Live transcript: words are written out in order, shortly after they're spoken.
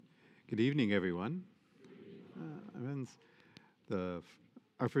Good evening, everyone. Friends,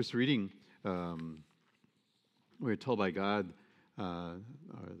 our first reading, we were told by God,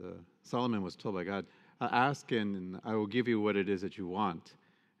 Solomon was told by God, ask and I will give you what it is that you want.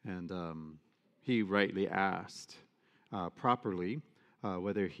 And he rightly asked properly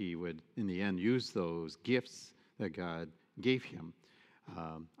whether he would, in the end, use those gifts that God gave him.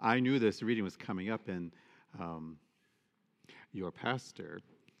 I knew this reading was coming up, and your pastor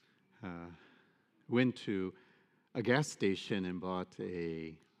went to a gas station and bought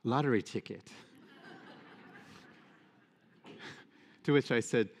a lottery ticket. To which I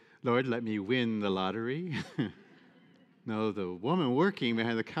said, Lord, let me win the lottery. No, the woman working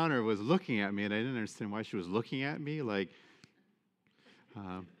behind the counter was looking at me, and I didn't understand why she was looking at me.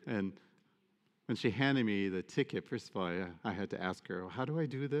 And when she handed me the ticket, first of all, I had to ask her, how do I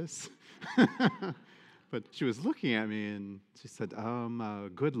do this? But she was looking at me, and she said,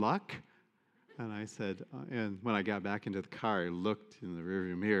 good luck. And I said, and when I got back into the car, I looked in the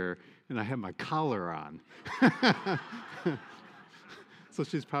rearview mirror, and I had my collar on. So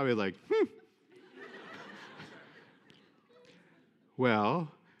she's probably like, Well,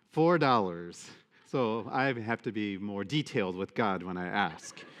 $4. So I have to be more detailed with God when I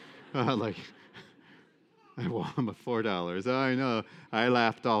ask. I want $4. I know. I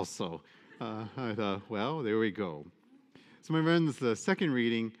laughed also. I thought, well, there we go. So my friends, the second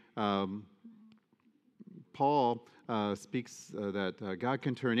reading, Paul speaks that God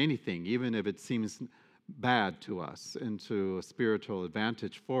can turn anything, even if it seems bad to us, into a spiritual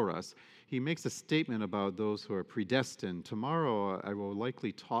advantage for us. He makes a statement about those who are predestined. Tomorrow I will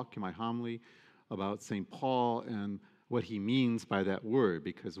likely talk in my homily about St. Paul and what he means by that word,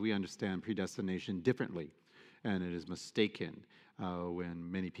 because we understand predestination differently, and it is mistaken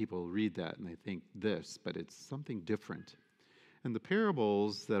when many people read that and they think this, but it's something different. And the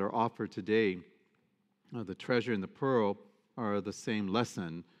parables that are offered today, the treasure and the pearl, are the same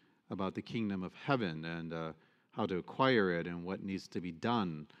lesson about the kingdom of heaven and how to acquire it and what needs to be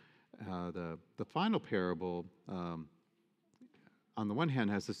done. The final parable, on the one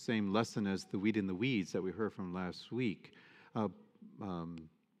hand, has the same lesson as the wheat and the weeds that we heard from last week.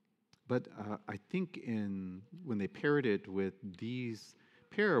 But I think when they paired it with these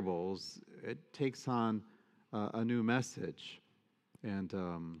parables, it takes on a new message.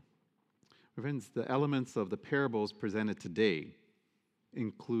 And friends, the elements of the parables presented today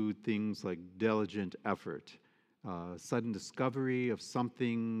include things like diligent effort, sudden discovery of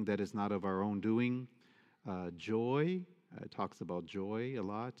something that is not of our own doing, joy. It talks about joy a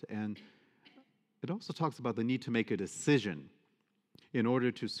lot, and it also talks about the need to make a decision in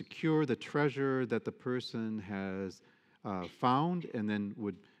order to secure the treasure that the person has found and then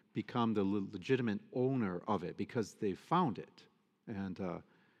would become the legitimate owner of it because they found it. And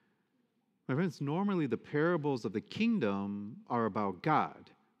my friends, normally the parables of the kingdom are about God,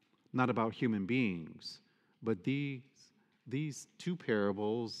 not about human beings. But these two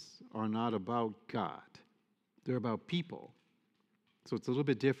parables are not about God. They're about people. So it's a little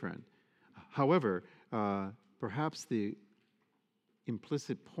bit different. However, perhaps the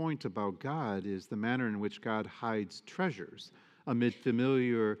implicit point about God is the manner in which God hides treasures amid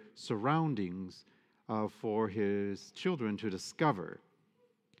familiar surroundings for his children to discover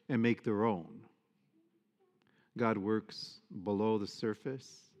and make their own. God works below the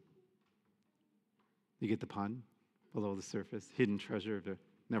surface. You get the pun? Below the surface, hidden treasure.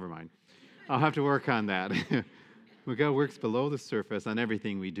 Never mind. I'll have to work on that. But God works below the surface on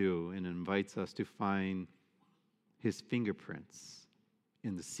everything we do and invites us to find his fingerprints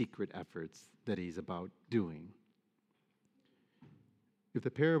in the secret efforts that he's about doing. If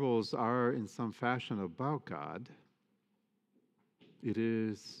the parables are in some fashion about God, it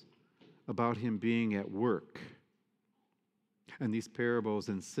is about him being at work. And these parables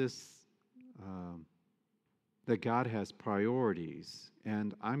insist that God has priorities.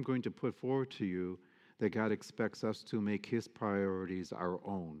 And I'm going to put forward to you that God expects us to make his priorities our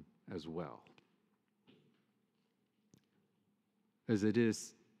own as well. As it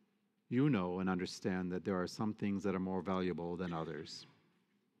is, you know and understand that there are some things that are more valuable than others.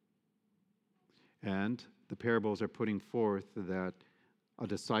 And the parables are putting forth that a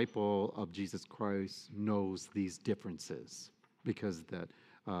disciple of Jesus Christ knows these differences because that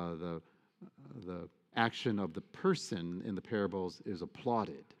the action of the person in the parables is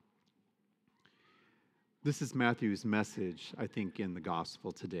applauded. This is Matthew's message, I think, in the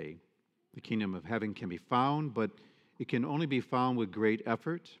gospel today. The kingdom of heaven can be found, but it can only be found with great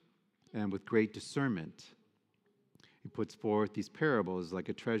effort and with great discernment. He puts forth these parables like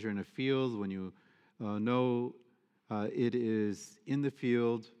a treasure in a field. When you know it is in the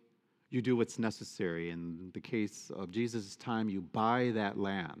field, you do what's necessary. In the case of Jesus' time, you buy that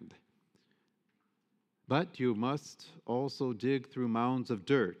land. But you must also dig through mounds of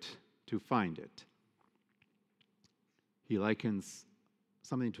dirt to find it. He likens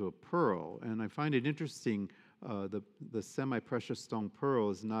something to a pearl, and I find it interesting. The semi-precious stone pearl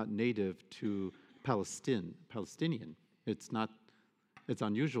is not native to Palestinian. It's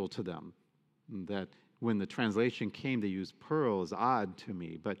unusual to them. That when the translation came, they used pearl is odd to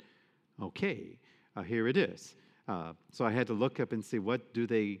me, but okay, here it is. So I had to look up and see what do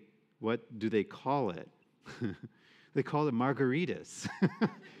they call it. They call it margaritas. And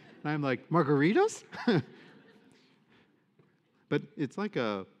I'm like, margaritas? But it's like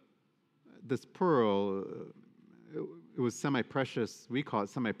this pearl, it was semi-precious. We call it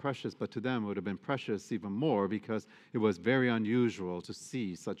semi-precious, but to them it would have been precious even more because it was very unusual to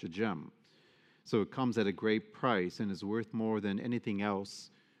see such a gem. So it comes at a great price and is worth more than anything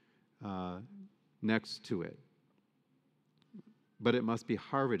else next to it. But it must be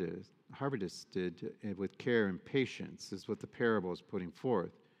harvested with care and patience, is what the parable is putting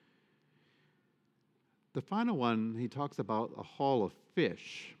forth. The final one, he talks about a haul of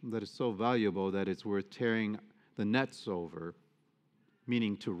fish that is so valuable that it's worth tearing the nets over,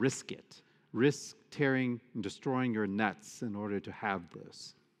 meaning to risk it. Risk tearing and destroying your nets in order to have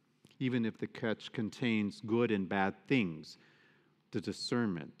this. Even if the catch contains good and bad things, the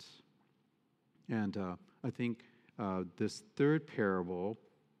discernment. And I think this third parable,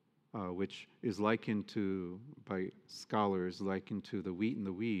 which is likened to, by scholars, likened to the wheat and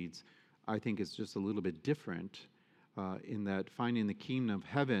the weeds, I think it's just a little bit different in that finding the kingdom of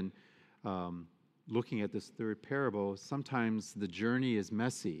heaven, looking at this third parable, sometimes the journey is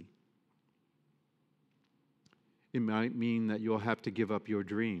messy. It might mean that you'll have to give up your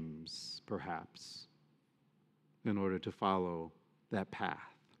dreams, perhaps, in order to follow that path.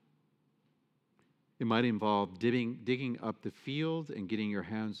 It might involve digging up the field and getting your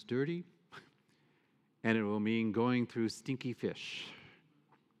hands dirty, and it will mean going through stinky fish.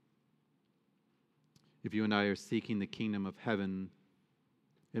 If you and I are seeking the kingdom of heaven,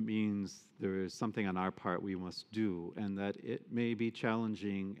 it means there is something on our part we must do, and that it may be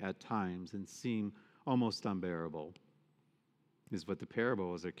challenging at times and seem almost unbearable, is what the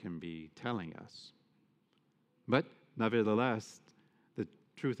parables can be telling us. But nevertheless, the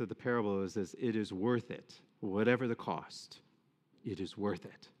truth of the parable is it is worth it. Whatever the cost, it is worth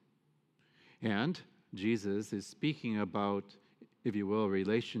it. And Jesus is speaking about, if you will, a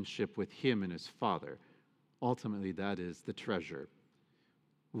relationship with him and his Father. Ultimately, that is the treasure.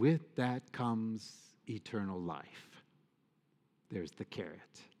 With that comes eternal life. There's the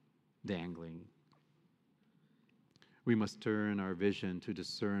carrot dangling. We must turn our vision to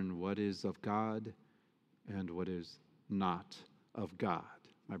discern what is of God and what is not of God,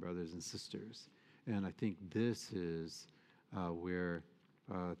 my brothers and sisters. And I think this is where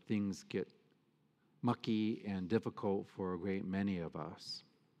things get mucky and difficult for a great many of us.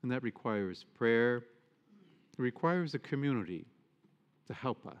 And that requires prayer. It requires a community to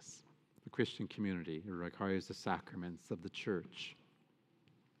help us, the Christian community. It requires the sacraments of the church.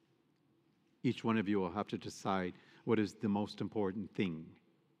 Each one of you will have to decide what is the most important thing,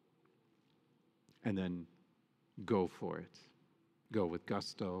 and then go for it. Go with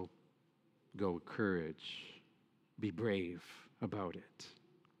gusto, go with courage, be brave about it.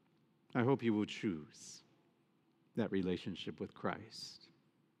 I hope you will choose that relationship with Christ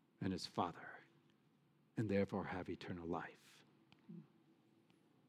and his Father, and therefore have eternal life.